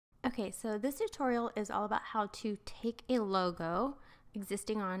Okay, so this tutorial is all about how to take a logo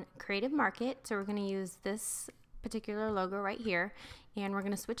existing on Creative Market. So we're going to use this particular logo right here, and we're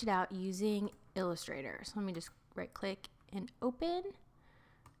going to switch it out using Illustrator. So let me just right click and open,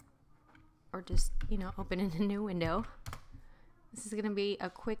 or just, open in a new window. This is going to be a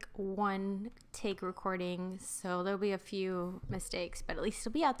quick one take recording, so there'll be a few mistakes, but at least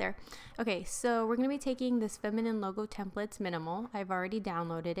it'll be out there. Okay, so we're going to be taking this feminine logo templates minimal. I've already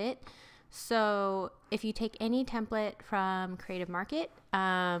downloaded it. So if you take any template from Creative Market,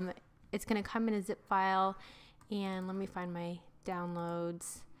 it's going to come in a zip file, and let me find my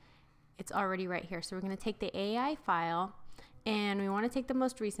downloads. It's already right here. So we're going to take the AI file, and we want to take the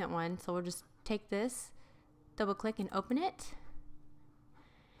most recent one. So we'll just take this, double click and open it.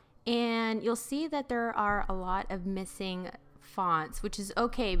 And you'll see that there are a lot of missing fonts, which is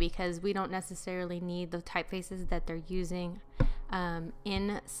okay because we don't necessarily need the typefaces that they're using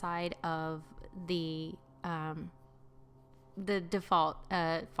inside of the default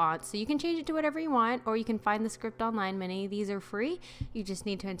font. So you can change it to whatever you want, or you can find the script online. Many of these are free. You just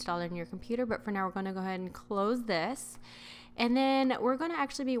need to install it in your computer. But for now, we're going to go ahead and close this. And then we're going to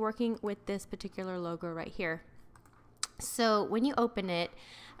actually be working with this particular logo right here. So when you open it,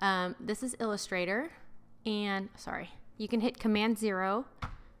 this is Illustrator, and you can hit Command 0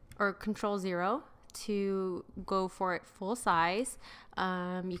 or Control 0 to go for it full size.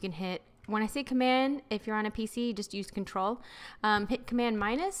 You can hit, when I say Command, if you're on a PC, just use Control. Hit Command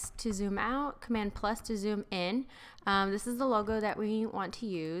minus to zoom out, Command plus to zoom in. This is the logo that we want to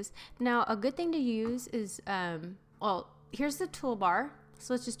use. Now, a good thing to use is, here's the toolbar.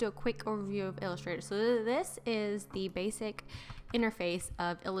 So let's just do a quick overview of Illustrator. So this is the basic interface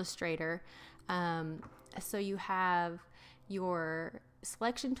of Illustrator. So you have your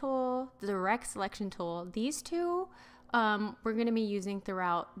selection tool, the direct selection tool. These two we're going to be using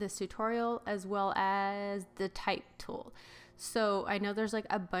throughout this tutorial, as well as the type tool. So I know there's like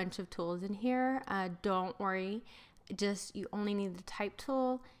a bunch of tools in here. Don't worry, you only need the type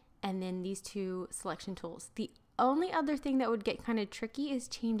tool and then these two selection tools. The only other thing that would get kind of tricky is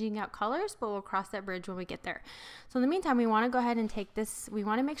changing out colors, but we'll cross that bridge when we get there. So in the meantime, we want to go ahead and take this. We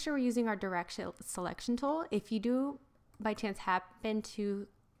want to make sure we're using our direct selection tool. If you do by chance happen to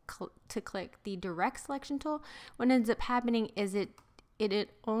click the direct selection tool, what ends up happening is it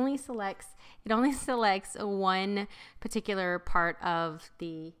only selects one particular part of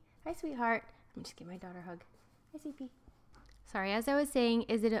the, hi sweetheart, let me just give my daughter a hug. Hi CP. Sorry, as I was saying,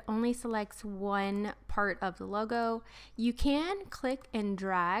 it only selects one part of the logo. You can click and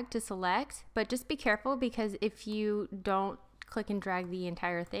drag to select, but just be careful, because if you don't click and drag the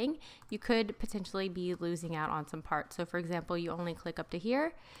entire thing, you could potentially be losing out on some parts. So for example, you only click up to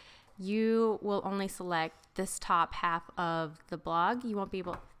here, you will only select this top half of the blog. You won't be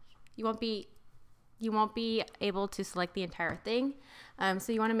able to select the entire thing.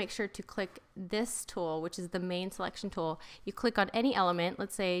 So you want to make sure to click this tool, which is the main selection tool. You click on any element,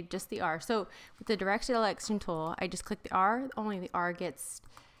 let's say just the R. So with the direct selection tool, I just click the R, only the R gets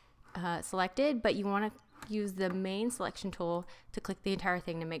selected, but you want to use the main selection tool to click the entire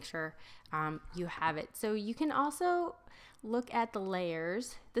thing to make sure you have it. So you can also look at the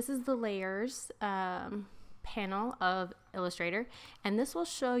layers. This is the layers panel of Illustrator, and this will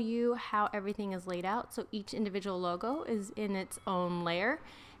show you how everything is laid out. So each individual logo is in its own layer,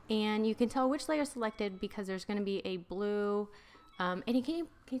 and you can tell which layer is selected because there's going to be a blue and can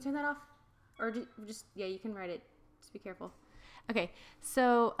you turn that off, or just yeah, you can write it, just be careful. Okay,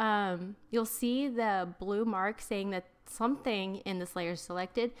 so you'll see the blue mark saying that something in this layer is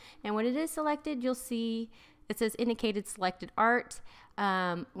selected, and when it is selected, you'll see it says indicated selected art.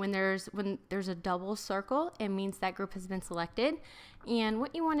 When there's a double circle, it means that group has been selected. And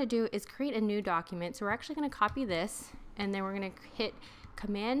what you want to do is create a new document. So we're actually going to copy this, and then we're going to hit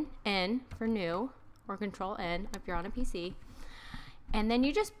Command N for new, or Control N if you're on a PC. And then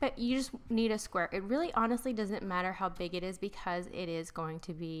you just need a square. It really honestly doesn't matter how big it is, because it is going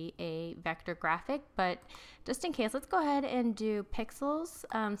to be a vector graphic. But just in case, let's go ahead and do pixels.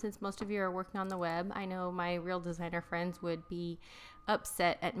 Since most of you are working on the web, I know my real designer friends would be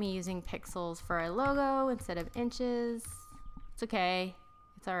upset at me using pixels for a logo instead of inches. It's okay.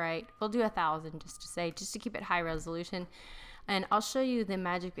 It's all right. We'll do 1,000 just to keep it high resolution. And I'll show you the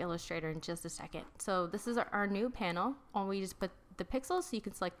magic of Illustrator in just a second. So this is our new panel. We just put the pixels, so you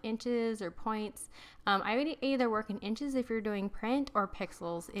can select inches or points. I would either work in inches if you're doing print, or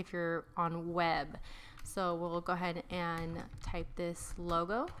pixels if you're on web. So we'll go ahead and type this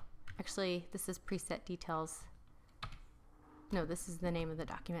logo. Actually, this is preset details. No, this is the name of the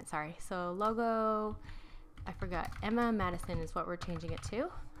document, sorry. So logo, I forgot, Emma Madison is what we're changing it to.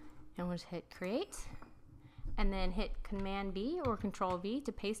 and we'll just hit create and then hit Command V or Control V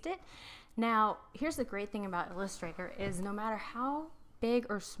to paste it. Now, here's the great thing about Illustrator is no matter how big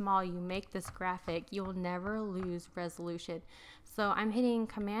or small you make this graphic, you'll never lose resolution. So I'm hitting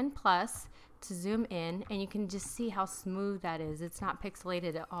Command plus to zoom in, and you can just see how smooth that is. It's not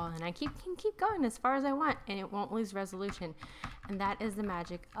pixelated at all, and I can keep going as far as I want and it won't lose resolution. And that is the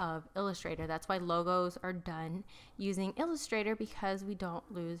magic of Illustrator. That's why logos are done using Illustrator, because we don't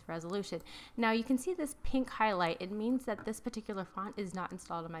lose resolution. Now you can see this pink highlight. It means that this particular font is not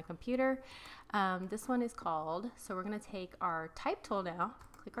installed on my computer. This one is called, so we're going to take our type tool now,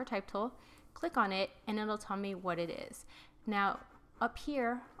 click our type tool, click on it, and it'll tell me what it is. Now up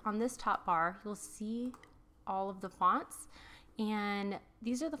here on this top bar, you'll see all of the fonts, and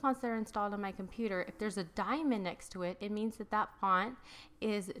these are the fonts that are installed on my computer. If there's a diamond next to it, it means that that font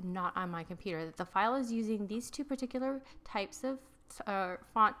is not on my computer, that the file is using these two particular types of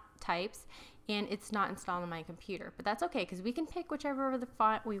font types, and it's not installed on my computer. But that's okay, because we can pick whichever of the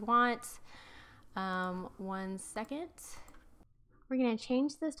font we want. 1 second. We're going to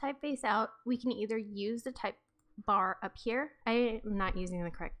change this typeface out. We can either use the type bar up here. I am not using the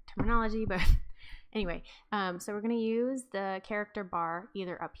correct terminology, but anyway, so we're going to use the character bar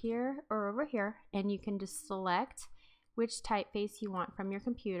either up here or over here, and you can just select which typeface you want from your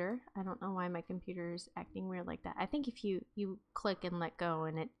computer. I don't know why my computer is acting weird like that. I think if you click and let go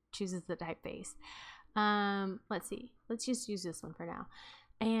and it chooses the typeface. Let's see, let's just use this one for now.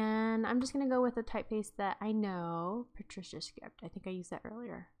 And I'm just going to go with a typeface that I know, Patricia Script. I think I used that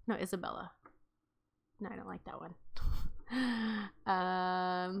earlier. No, Isabella. No, I don't like that one.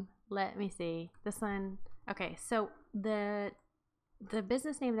 Let me see. This one. Okay, so the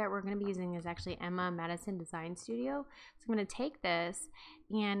business name that we're going to be using is actually Emma Madison Design Studio. So I'm going to take this,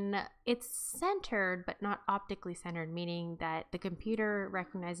 and it's centered but not optically centered, meaning that the computer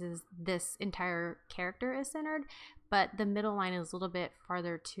recognizes this entire character is centered, but the middle line is a little bit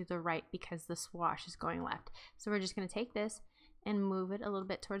farther to the right because the swash is going left. So we're just going to take this and move it a little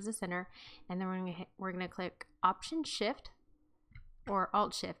bit towards the center, and then we're going to click Option Shift or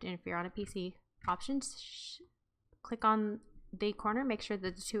Alt Shift, and if you're on a PC, click on the corner, make sure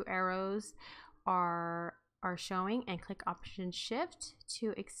that the two arrows are showing, and click Option Shift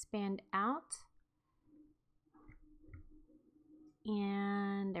to expand out,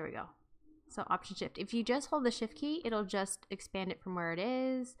 and there we go. So Option Shift. If you just hold the Shift key, it'll just expand it from where it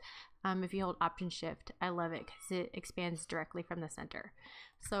is. If you hold Option Shift, I love it because it expands directly from the center.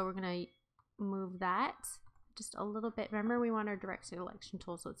 So we're going to move that just a little bit. Remember, we want our direct selection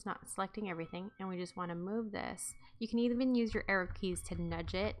tool, so it's not selecting everything, and we just want to move this. You can even use your arrow keys to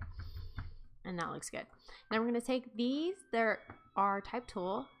nudge it, and that looks good. Now we're going to take these, they're our type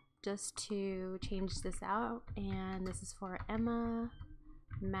tool, just to change this out, and this is for Emma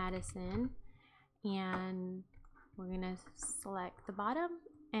Madison, and we're going to select the bottom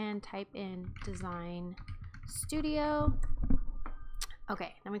and type in Design Studio.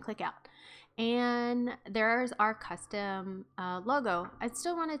 Okay, then we click out, and there's our custom logo. I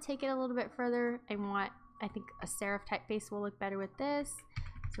still want to take it a little bit further. I think a serif typeface will look better with this,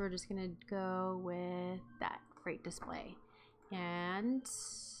 so we're just gonna go with that freight display and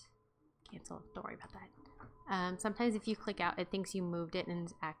cancel. Don't worry about that. Sometimes if you click out, it thinks you moved it and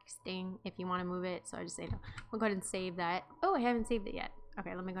is acting if you want to move it, so I just say no. We'll go ahead and save that. Oh, I haven't saved it yet.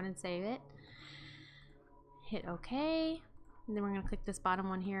 Okay, let me go ahead and save it. Hit OK. And then we're going to click this bottom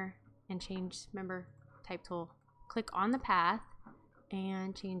one here and change, remember, type tool. Click on the path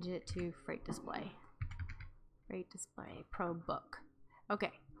and change it to freight display. Freight display Pro Book.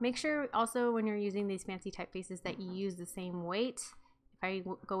 Okay, make sure also when you're using these fancy typefaces that you use the same weight. If I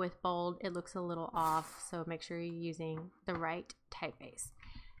go with bold, it looks a little off, so make sure you're using the right typeface.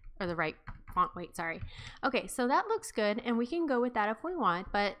 Or the right font weight, sorry. Okay, so that looks good, and we can go with that if we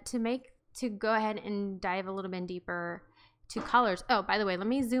want, but to go ahead and dive a little bit deeper to colors. Oh, by the way, let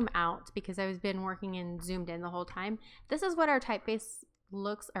me zoom out because I've been working in zoomed in the whole time. This is what our typeface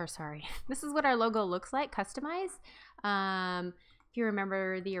looks, or sorry, this is what our logo looks like, customized. If you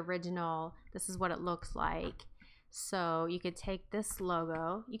remember the original, this is what it looks like. So you could take this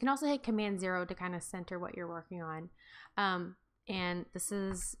logo. You can also hit Command 0 to kind of center what you're working on. And this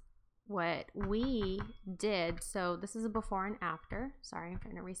is what we did. So this is a before and after. Sorry, I'm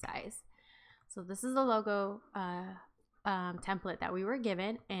trying to resize. So this is the logo template that we were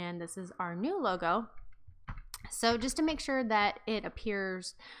given, and this is our new logo. So just to make sure that it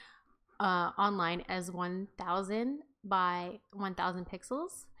appears online as 1000 by 1000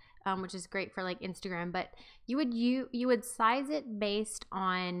 pixels, which is great for like Instagram, but you would size it based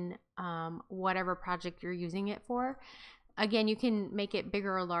on whatever project you're using it for. Again, you can make it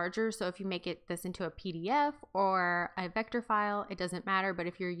bigger or larger. So if you make this into a PDF or a vector file, it doesn't matter. But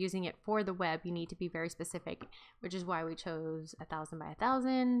if you're using it for the web, you need to be very specific, which is why we chose 1,000 by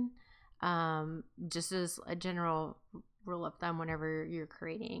 1,000. Just as a general rule of thumb whenever you're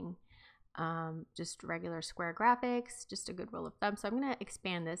creating just regular square graphics, just a good rule of thumb. So I'm going to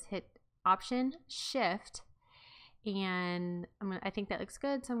expand this, hit Option, Shift, and I think that looks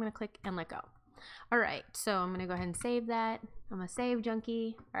good. So I'm going to click and let go. All right, so I'm gonna go ahead and save that. I'm gonna save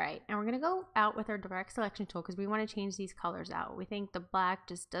Junkie. All right, and we're gonna go out with our direct selection tool because we want to change these colors out. We think the black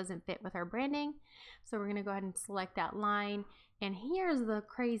just doesn't fit with our branding. So we're gonna go ahead and select that line. And here's the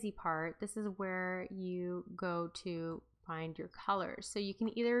crazy part. This is where you go to find your colors. So you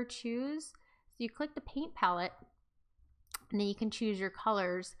can either choose, so you click the paint palette and then you can choose your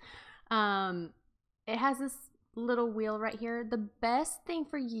colors. It has this little wheel right here. The best thing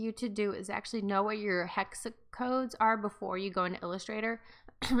for you to do is actually know what your hex codes are before you go into Illustrator.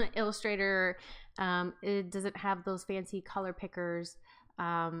 Illustrator, it doesn't have those fancy color pickers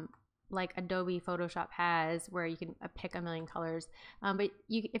like Adobe Photoshop has, where you can pick a million colors. But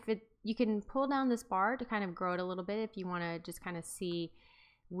you can pull down this bar to kind of grow it a little bit if you want to just kind of see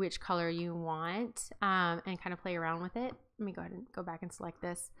which color you want and kind of play around with it. Let me go ahead and go back and select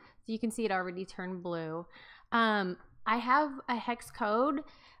this. So you can see it already turned blue. I have a hex code,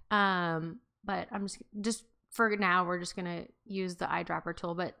 but I'm just for now, we're just gonna use the eyedropper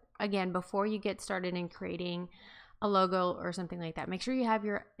tool. But again, before you get started in creating a logo or something like that, make sure you have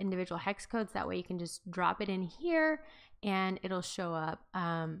your individual hex codes. That way you can just drop it in here and it'll show up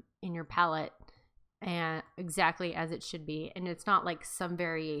in your palette and exactly as it should be. And it's not like some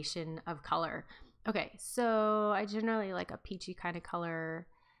variation of color. Okay, so I generally like a peachy kind of color.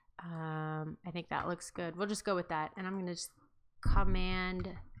 I think that looks good. We'll just go with that. And I'm going to just Command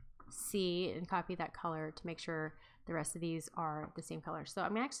C and copy that color to make sure the rest of these are the same color. So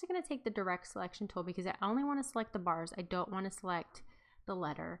I'm actually going to take the direct selection tool because I only want to select the bars. I don't want to select the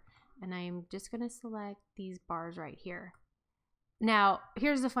letter. And I'm just going to select these bars right here. Now,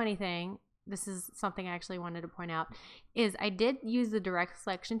 here's the funny thing. This is something I actually wanted to point out, is I did use the direct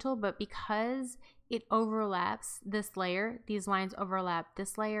selection tool, but because it overlaps this layer, these lines overlap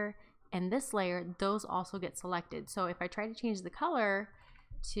this layer and this layer, those also get selected. So if I try to change the color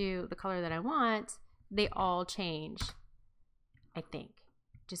to the color that I want, they all change, I think.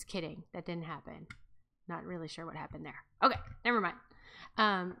 Just kidding, that didn't happen. Not really sure what happened there. Okay, never mind.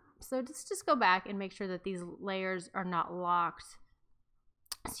 So just go back and make sure that these layers are not locked.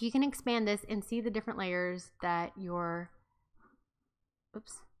 So you can expand this and see the different layers that your,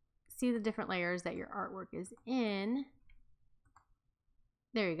 see the different layers that your artwork is in.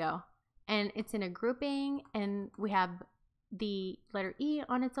 There you go. And it's in a grouping, and we have the letter E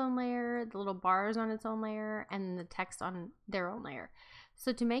on its own layer, the little bars on its own layer, and the text on their own layer.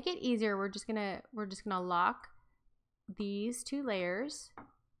 So to make it easier, we're just gonna lock these two layers,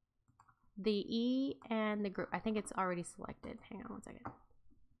 the E and the group. I think it's already selected. Hang on one second.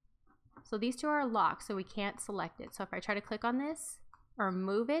 So these two are locked, so we can't select it. So if I try to click on this or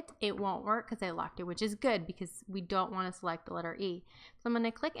move it, it won't work because I locked it, which is good because we don't want to select the letter E. So I'm going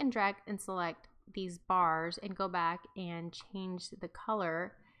to click and drag and select these bars and go back and change the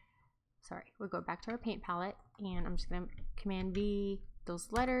color. Sorry, we'll go back to our paint palette, and I'm just going to Command V those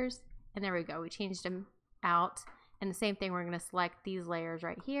letters, and there we go. We changed them out. And the same thing, we're going to select these layers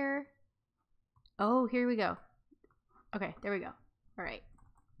right here. Oh, here we go. Okay, there we go. All right.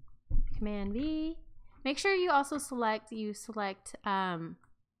 Command V. Make sure you also select,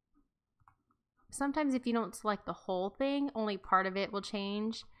 sometimes if you don't select the whole thing, only part of it will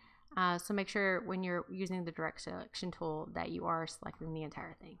change. So make sure when you're using the direct selection tool that you are selecting the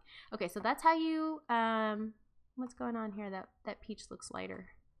entire thing. Okay, so that's how you, what's going on here? That peach looks lighter.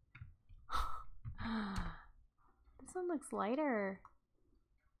 This one looks lighter.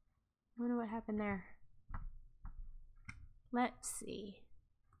 I wonder what happened there. Let's see.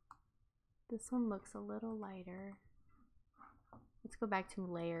 This one looks a little lighter. Let's go back to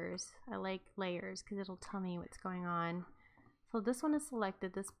layers. I like layers because it'll tell me what's going on. So this one is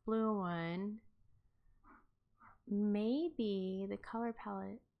selected, this blue one. Maybe the color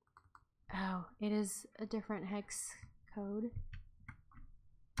palette. Oh, it is a different hex code.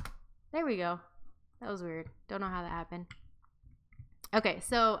 There we go. That was weird. Don't know how that happened. Okay,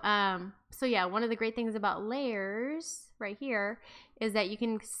 so yeah, one of the great things about layers right here is that you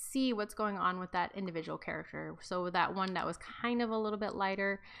can see what's going on with that individual character. So with that one that was kind of a little bit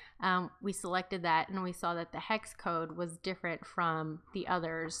lighter, we selected that and we saw that the hex code was different from the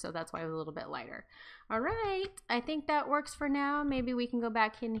others, so that's why it was a little bit lighter. All right, I think that works for now. Maybe we can go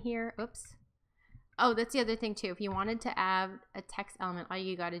back in here. Oops. Oh, that's the other thing too. If you wanted to add a text element, all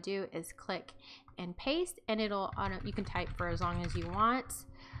you got to do is click and paste, and it'll you can type for as long as you want.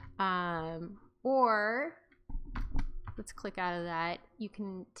 Or let's click out of that. You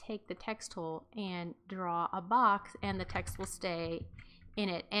can take the text tool and draw a box, and the text will stay in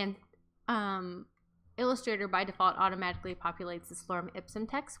it. And Illustrator by default automatically populates this lorem ipsum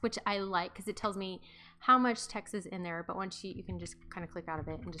text, which I like because it tells me how much text is in there. But once you can just kind of click out of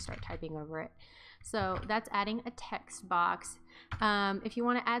it and just start typing over it. So that's adding a text box. If you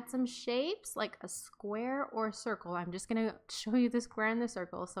want to add some shapes like a square or a circle, I'm just going to show you the square and the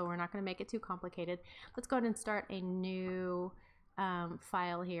circle, so we're not going to make it too complicated. Let's go ahead and start a new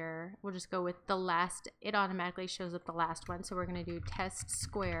file here. We'll just go with the last. It automatically shows up the last one, so we're going to do test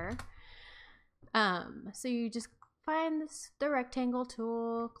square. So you just find the rectangle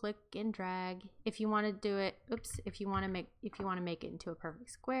tool, click and drag. If you want to do it, if you want to make it into a perfect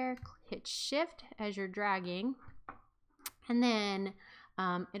square, hit shift as you're dragging, and then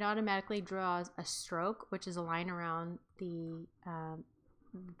it automatically draws a stroke, which is a line around the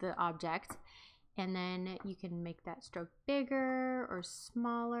object, and then you can make that stroke bigger or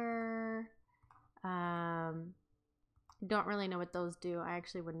smaller. Don't really know what those do. I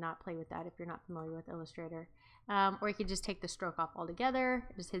actually would not play with that if you're not familiar with Illustrator. Or you could just take the stroke off altogether,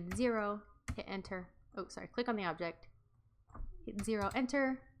 just hit 0, hit enter. Oh, sorry, click on the object, hit 0,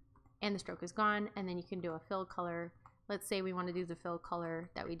 enter, and the stroke is gone. And then you can do a fill color. Let's say we want to do the fill color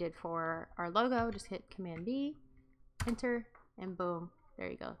that we did for our logo. Just hit Command B, enter, and boom, there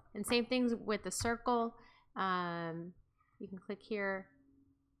you go. And same things with the circle. You can click here.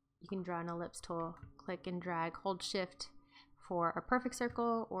 You can draw an ellipse tool, click and drag, hold shift for a perfect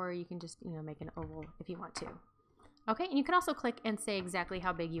circle, or you can just, make an oval if you want to. Okay, and you can also click and say exactly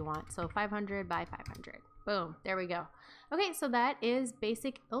how big you want. So 500 by 500. Boom, there we go. Okay, so that is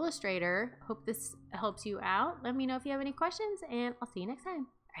basic Illustrator. Hope this helps you out. Let me know if you have any questions, and I'll see you next time.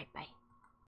 All right, bye.